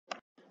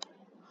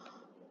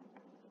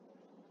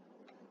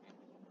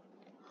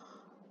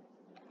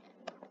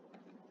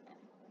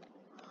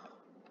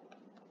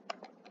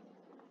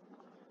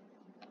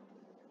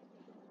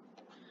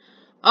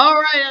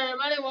Alright,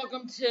 everybody,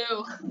 welcome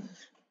to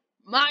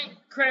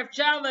Minecraft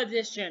Java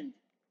Edition.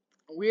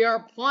 We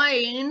are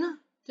playing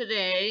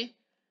today,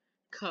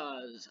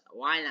 cause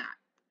why not?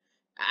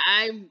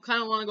 I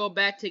kind of want to go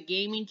back to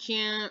gaming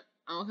channel.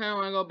 I kind of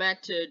want to go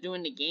back to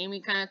doing the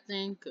gaming kind of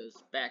thing, cause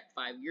back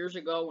 5 years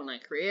ago when I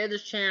created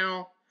this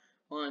channel,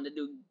 I wanted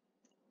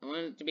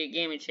it to be a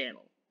gaming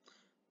channel.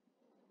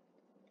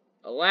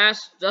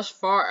 Thus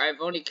far, I've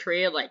only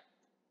created like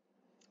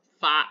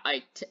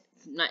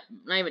not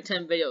even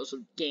 10 videos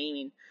of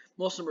gaming.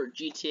 Most of them are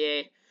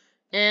GTA.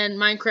 And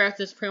Minecraft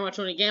is pretty much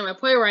the only game I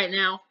play right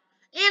now.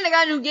 And I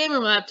got a new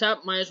gaming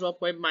laptop, might as well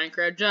play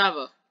Minecraft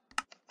Java.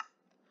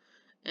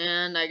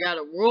 And I got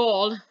a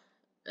world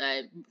that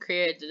I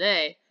created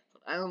today.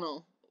 I don't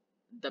know,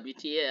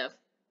 WTF,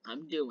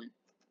 I'm doing.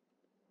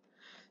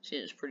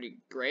 Seems pretty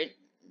great.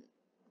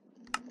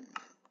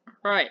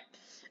 Right.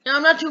 Now,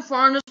 I'm not too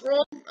far in this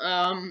world.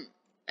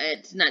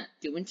 It's not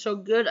doing so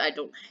good. I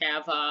don't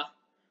have,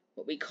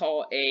 what we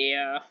call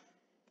a,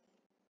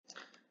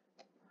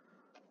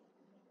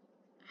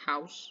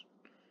 house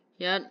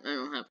yet. I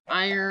don't have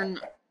iron.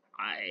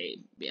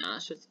 Be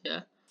honest with you.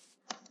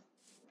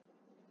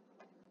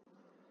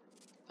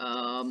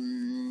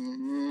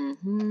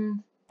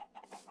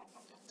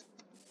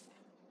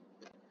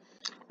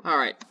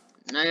 Alright,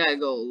 now I gotta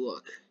go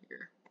look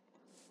here.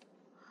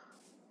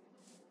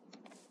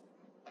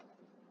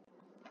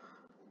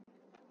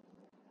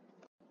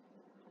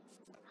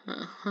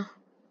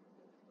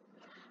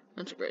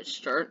 That's a great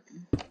start.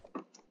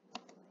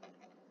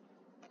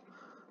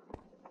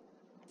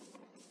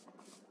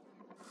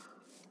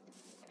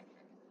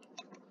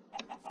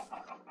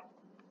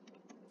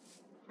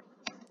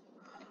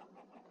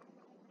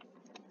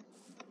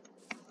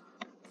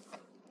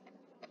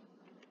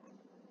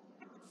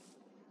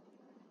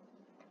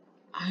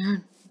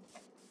 Iron.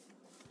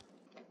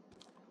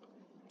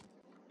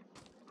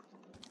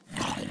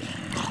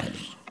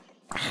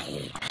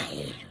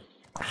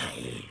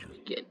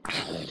 Get.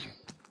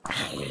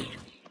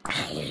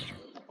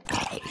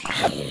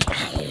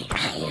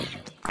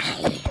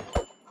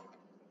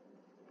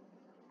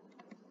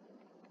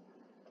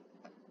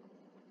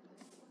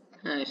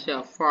 I see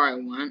how far I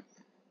went.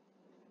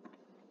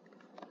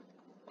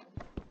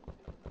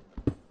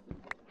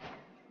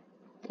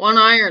 One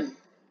iron.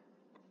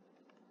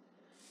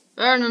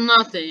 Better than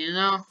nothing, you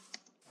know.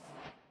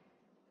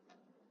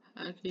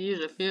 I could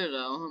use a few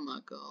though, I'm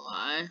not gonna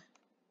lie.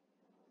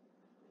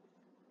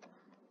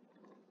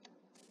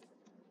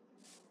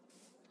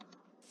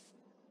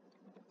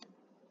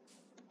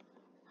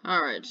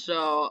 Alright,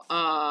 so,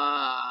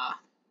 I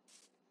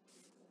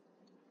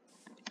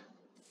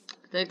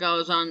think I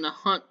was on the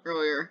hunt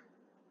earlier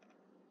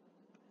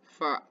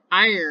for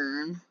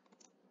iron.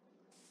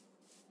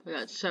 I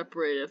got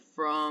separated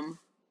from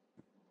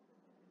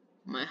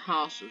my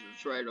house,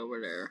 it's right over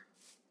there.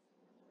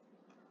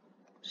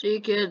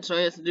 See, kids, all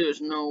you have to do is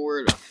know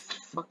where the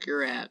fuck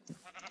you're at.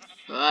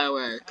 By the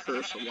way, I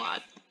curse a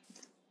lot.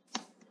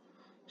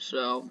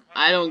 So,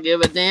 I don't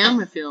give a damn.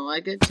 If you don't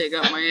like it, take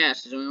out my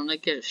ass. I don't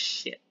like it a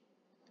shit.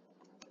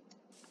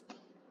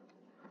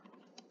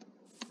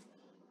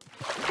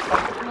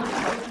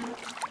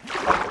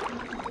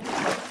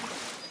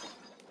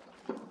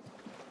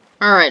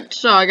 Alright,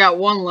 so I got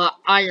one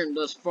iron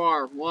thus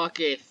far. What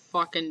a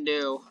fucking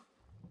do.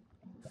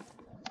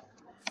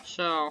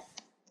 So,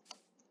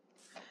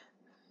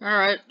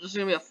 alright, this is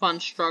gonna be a fun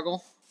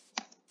struggle.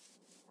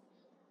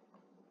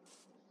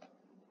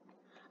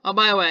 Oh,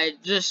 by the way, I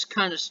just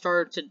kind of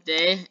started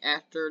today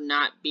after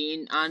not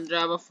being on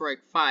Java for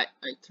like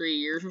 3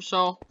 years or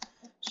so.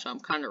 So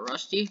I'm kind of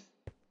rusty.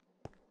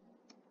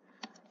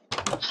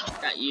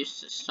 Got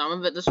used to some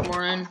of it this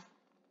morning.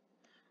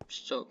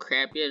 Still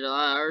crappy at a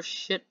lot of our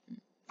shit.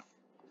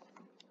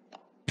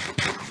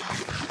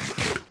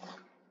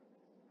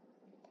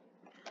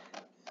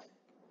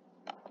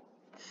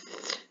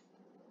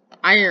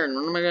 Iron,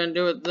 what am I gonna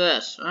do with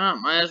this?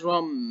 Might as well.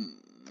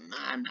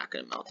 I'm not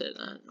gonna melt it.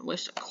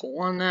 Waste of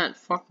coal on that?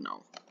 Fuck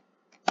no.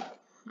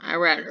 I'd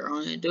rather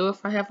only do it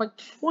if I have like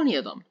 20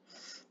 of them.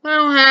 But I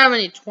don't have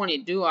any 20,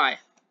 do I?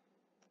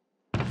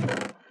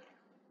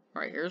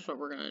 Alright, here's what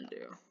we're gonna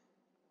do.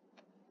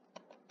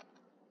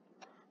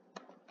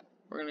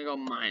 We're gonna go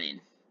mining.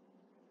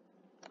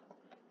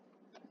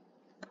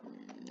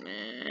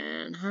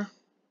 And,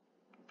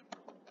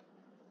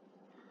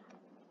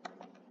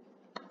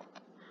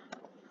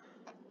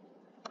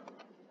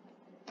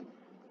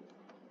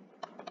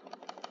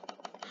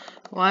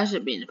 why is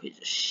it being a piece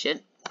of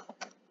shit?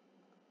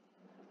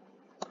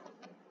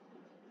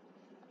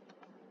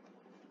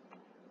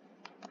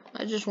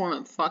 I just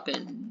want to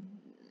fucking...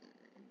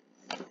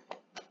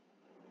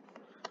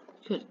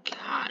 Good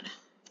God.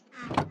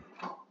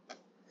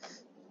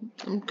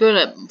 I'm good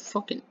at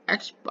fucking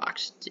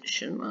Xbox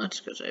Edition. Well, that's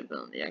because I've been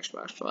on the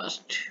Xbox for the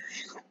last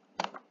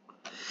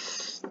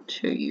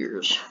 2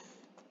 years.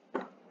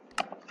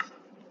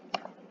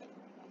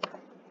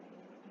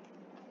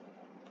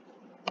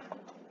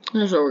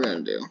 Here's what we're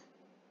gonna do.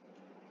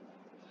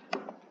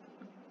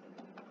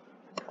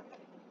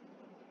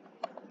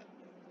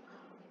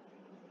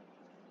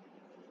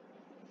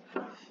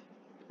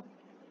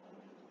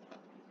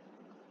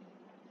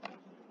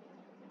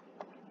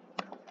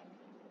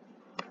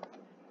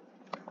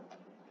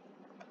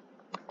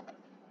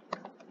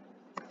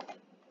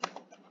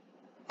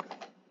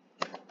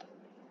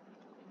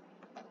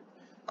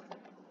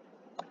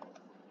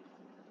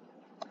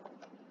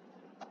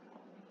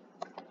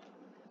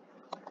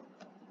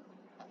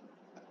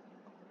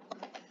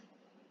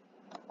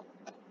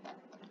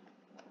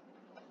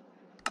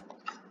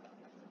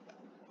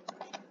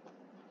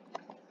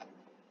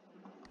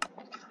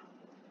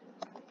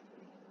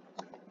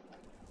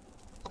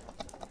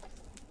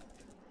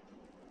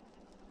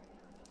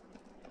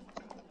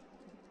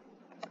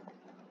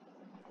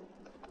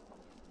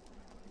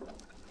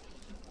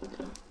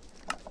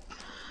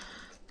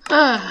 Should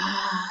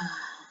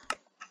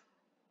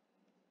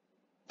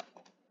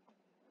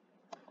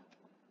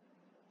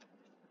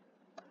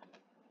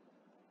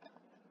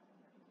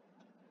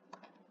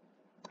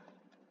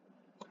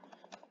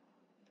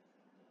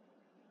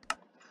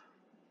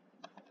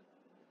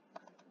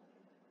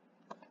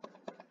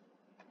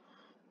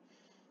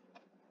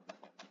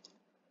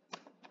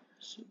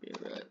be a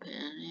really pain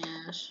in the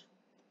ass.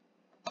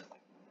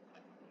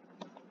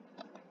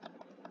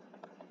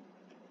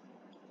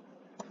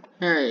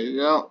 There you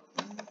go.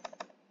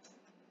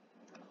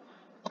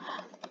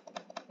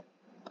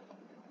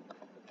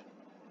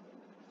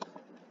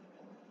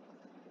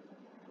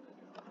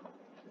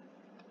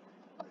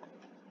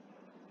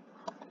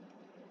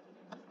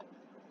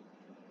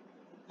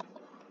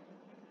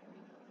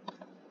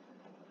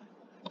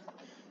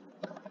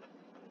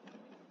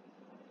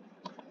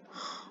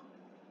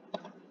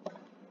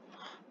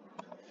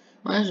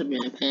 Why has it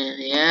been a pain in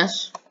the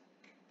ass?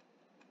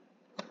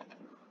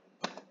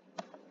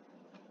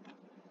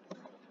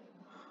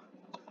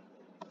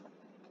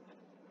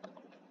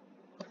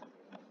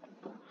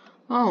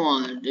 All I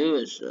want to do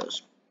is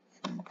just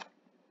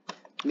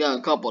got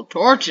a couple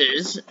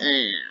torches,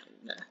 and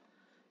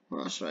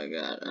what else do I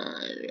got?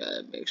 I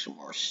gotta make some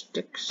more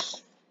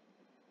sticks.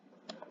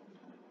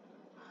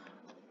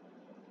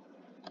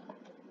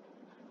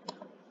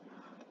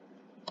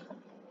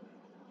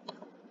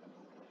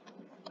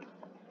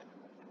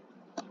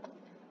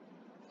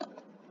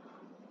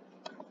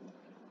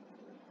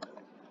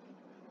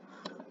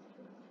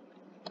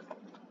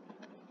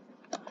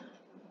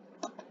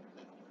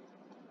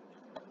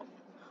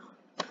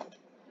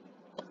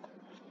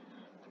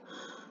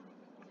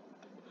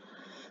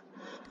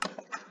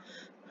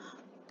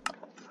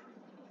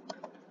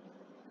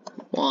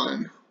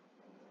 One,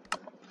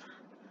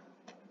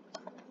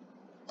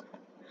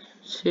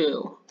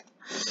 two,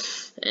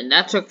 and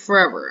that took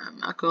forever. I'm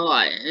not gonna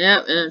lie.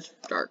 Yep, it's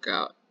dark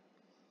out.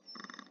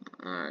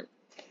 Alright.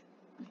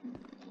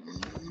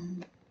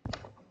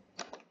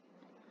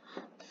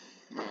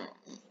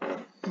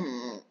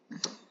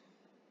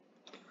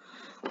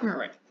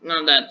 Alright,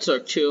 now that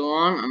took too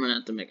long, I'm gonna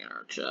have to make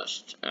another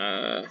chest.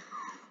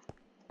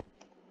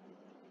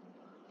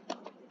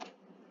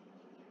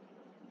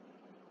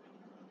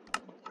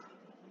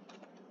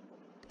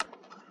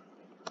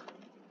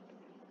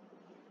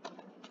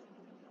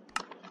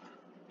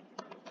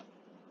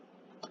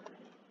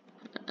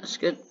 That's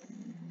good.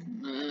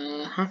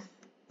 Huh.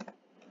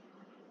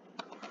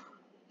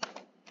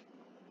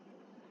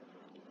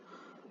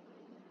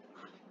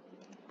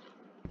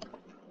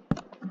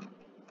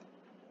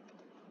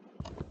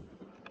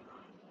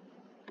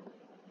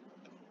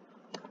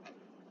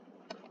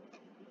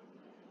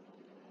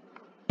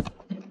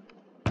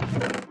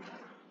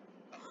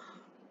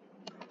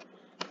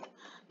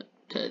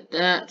 Take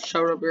that,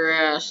 shove it up your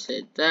ass.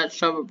 Take that,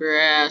 shove it up your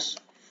ass.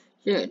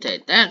 You can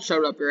take that,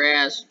 shove it up your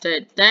ass.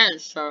 Take that,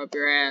 and shove it up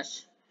your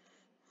ass.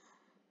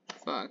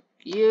 Fuck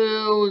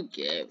you.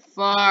 Get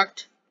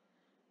fucked.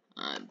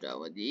 I'm done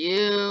with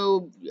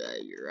you.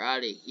 You're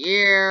out of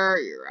here.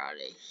 You're out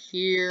of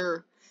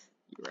here.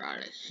 You're out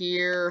of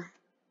here.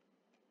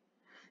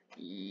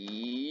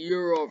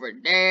 You're over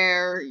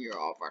there. You're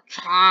over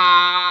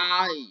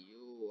cha.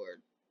 You are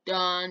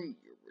done.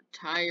 You're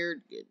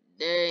retired. Good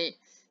day.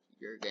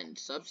 You're getting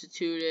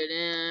substituted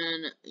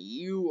in.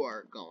 You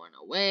are going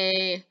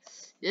away.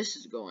 This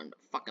is going to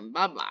fucking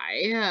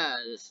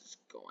bye-bye. This is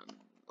going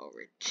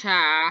over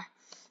cha.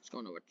 It's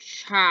going over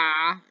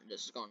cha.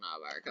 This is going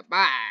over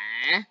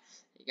goodbye.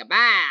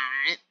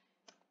 Goodbye.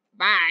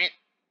 Bye.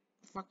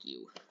 Fuck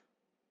you.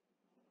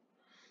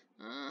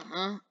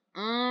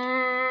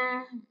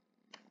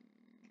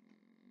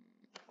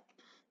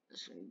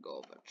 This can go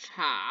over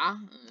cha.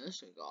 This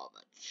can go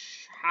over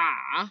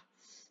cha.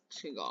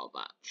 This can go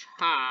over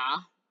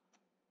cha.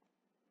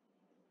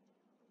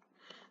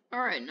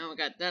 Alright, now we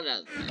got that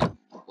out of the way.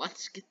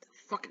 Let's get to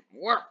fucking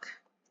work.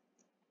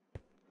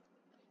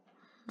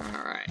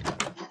 Alright.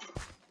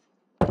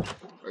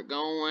 We're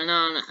going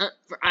on a hunt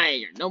for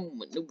iron. No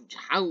one knows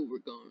how we're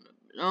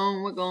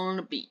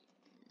gonna be.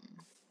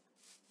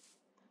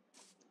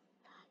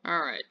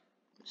 Alright.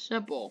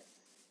 Simple.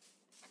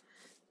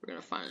 We're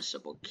gonna find a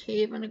simple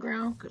cave in the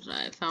ground, because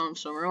I found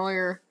some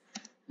earlier.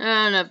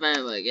 And if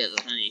anybody gets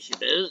any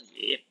issues,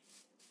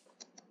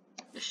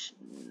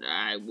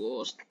 I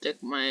will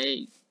stick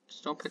my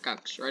stone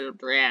pickaxe right up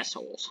their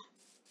assholes.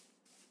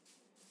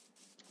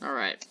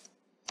 Alright.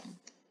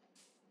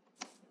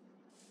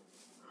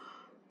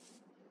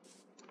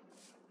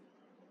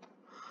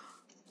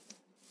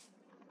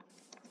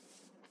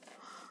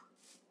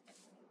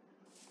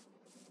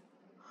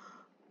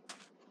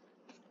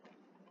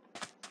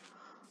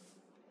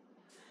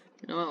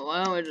 You know what,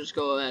 why don't we just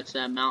go back to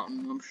that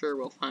mountain? I'm sure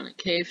we'll find a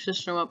cave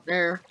system up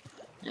there.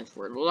 And if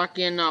we're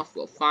lucky enough,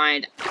 we'll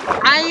find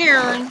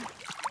iron!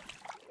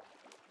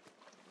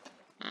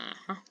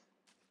 Uh-huh.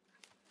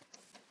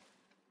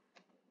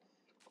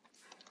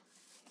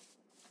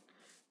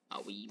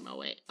 A wee mo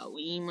way, a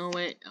wee mo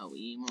way, a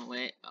wee mo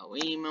way, a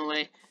wee mo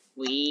way.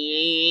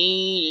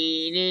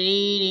 Wee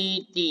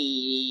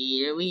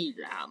we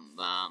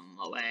bomb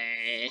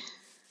away.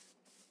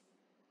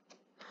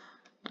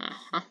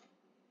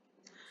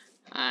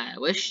 I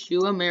wish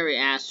you a merry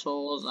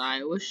assholes.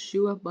 I wish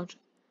you a bunch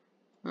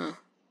of...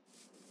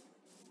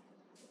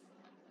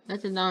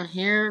 Nothing down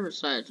here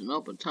besides an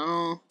open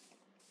tunnel.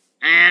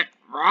 And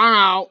run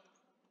out.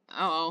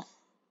 Uh-oh.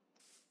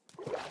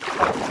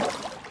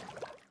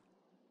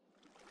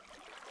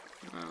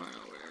 I don't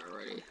know where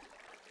already.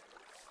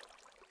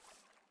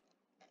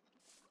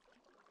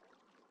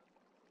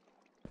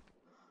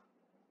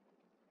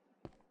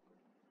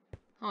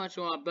 How much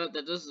you want to bet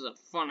that this is a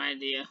fun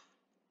idea?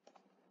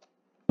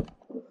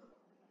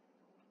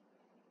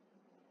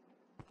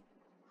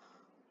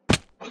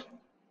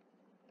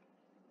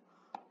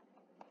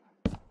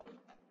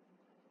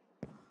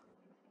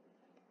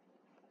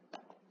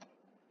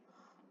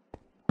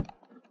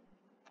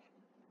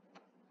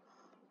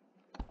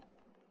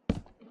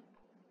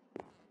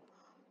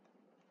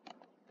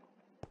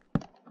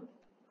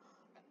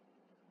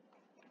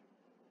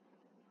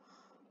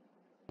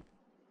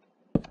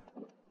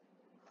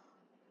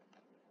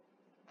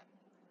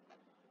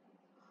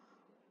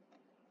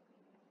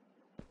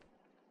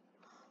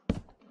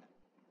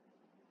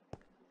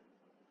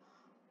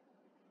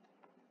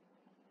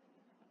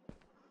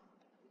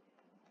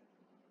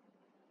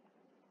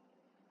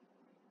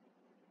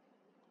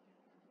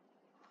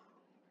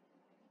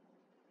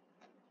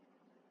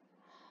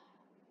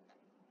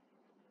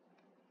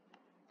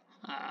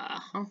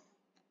 Uh-huh.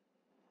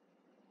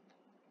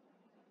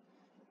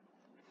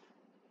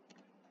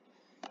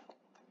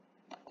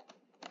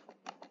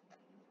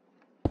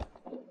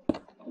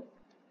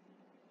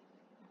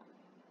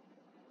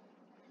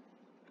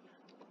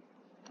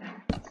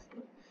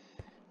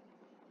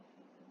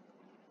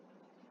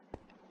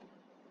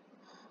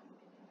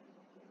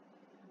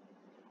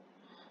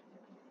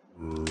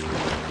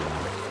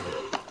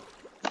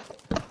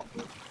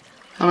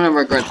 I'm gonna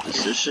regret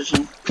this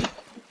decision.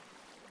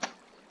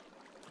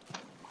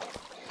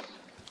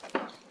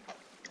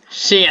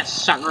 See ya,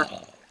 sucker.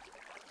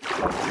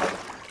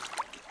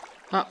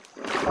 Oh.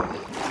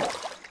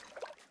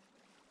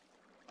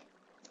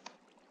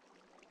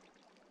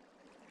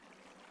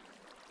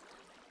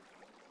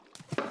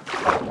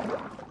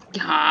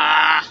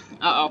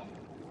 Uh-oh.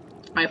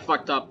 I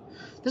fucked up.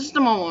 This is the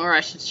moment where I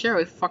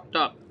sincerely fucked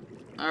up.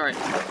 Alright.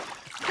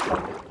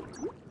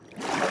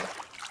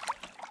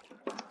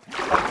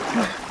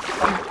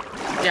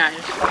 Guys.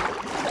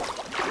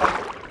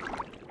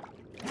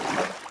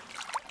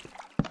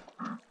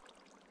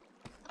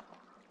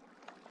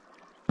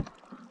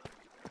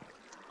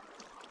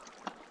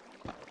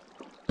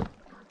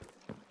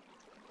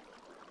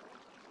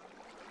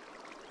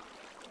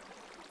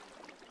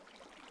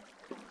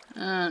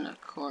 And of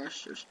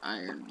course, there's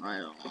iron right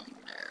along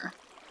there.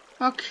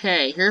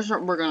 Okay, here's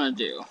what we're gonna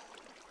do.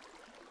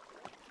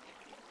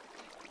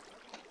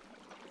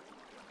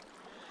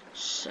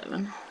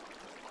 7.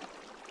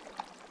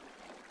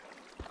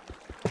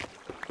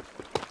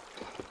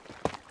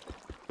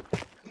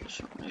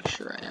 Just want to make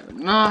sure I have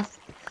enough.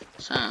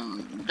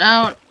 Some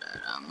doubt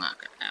that I'm not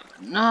gonna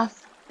have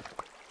enough.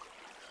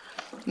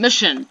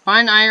 Mission: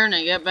 find iron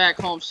and get back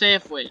home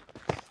safely.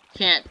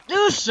 Can't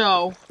do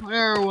so,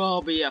 there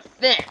will be a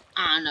fit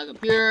on the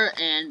computer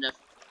and the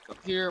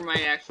computer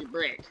might actually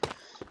break.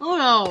 Who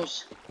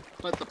knows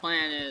what the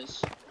plan is.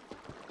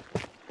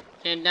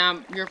 Came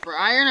down here for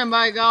iron and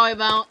by golly, if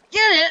I don't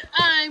get it,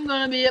 I'm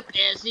gonna be a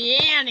pissy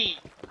Annie.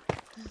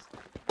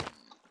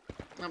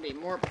 I'll be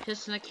more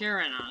pissed than a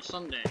Karen on a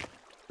Sunday.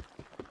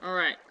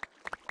 Alright.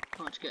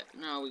 Let's get,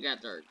 now we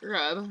got our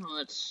grub.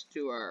 Let's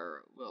do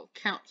our little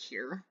count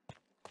here.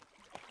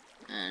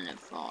 And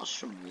if all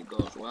swimmingly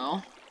goes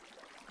well.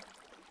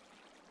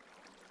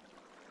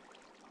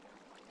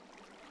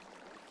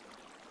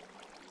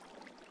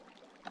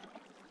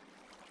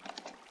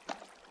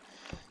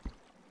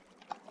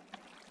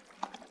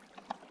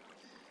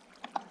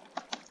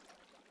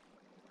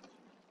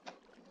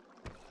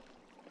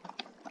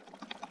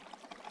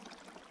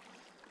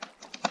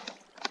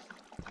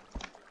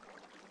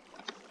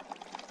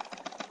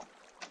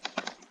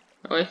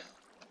 Really?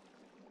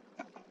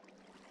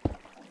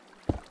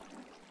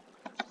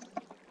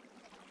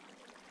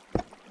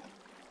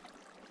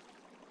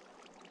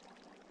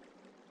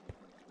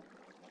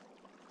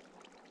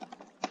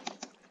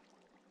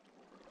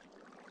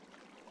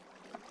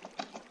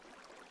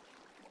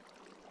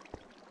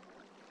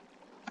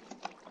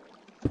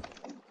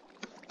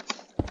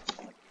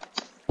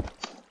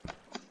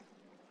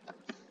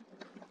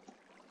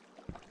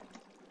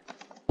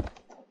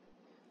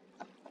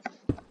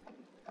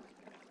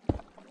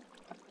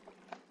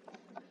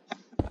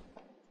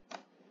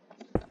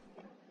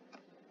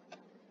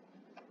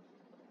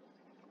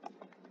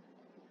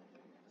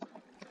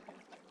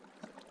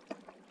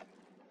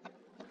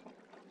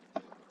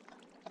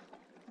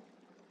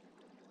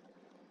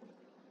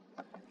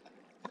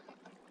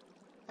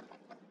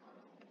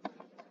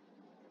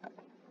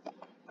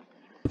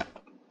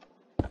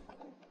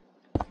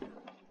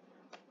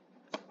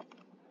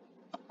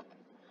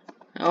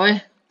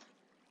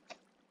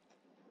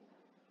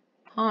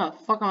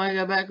 fuck am I gonna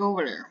get back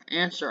over there?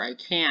 Answer, I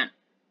can't.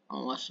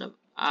 Unless if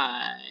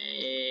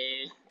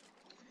I...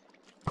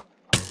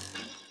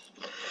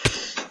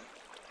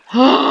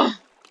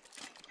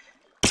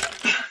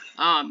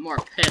 I'm more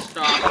pissed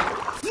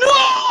off.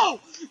 No!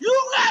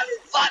 You gotta be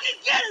fucking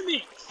kidding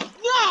me!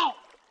 No!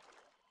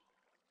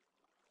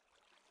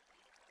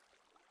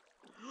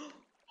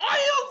 Are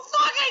you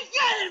fucking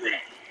kidding me?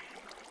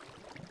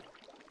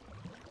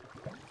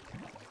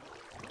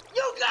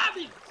 You gotta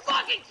be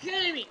fucking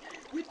kidding me!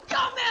 You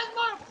dumbass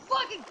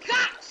motherfucking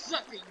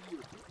cocksucker, you!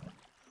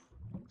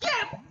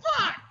 Get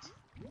fucked!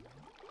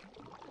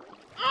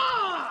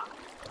 Ah!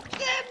 Give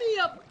me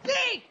a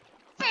big,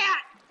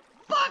 fat,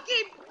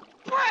 fucking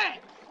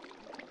break!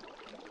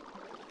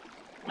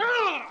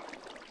 Ugh!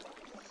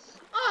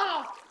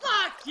 Oh,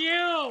 fuck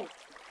you!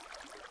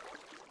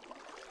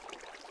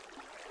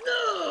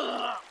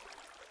 Ugh!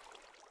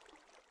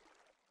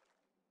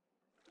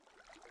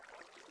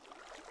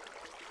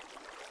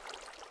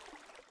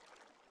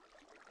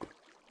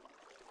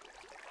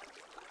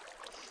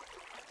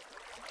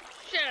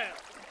 Shit!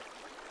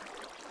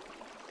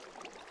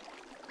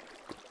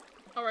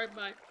 Alright,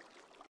 bye.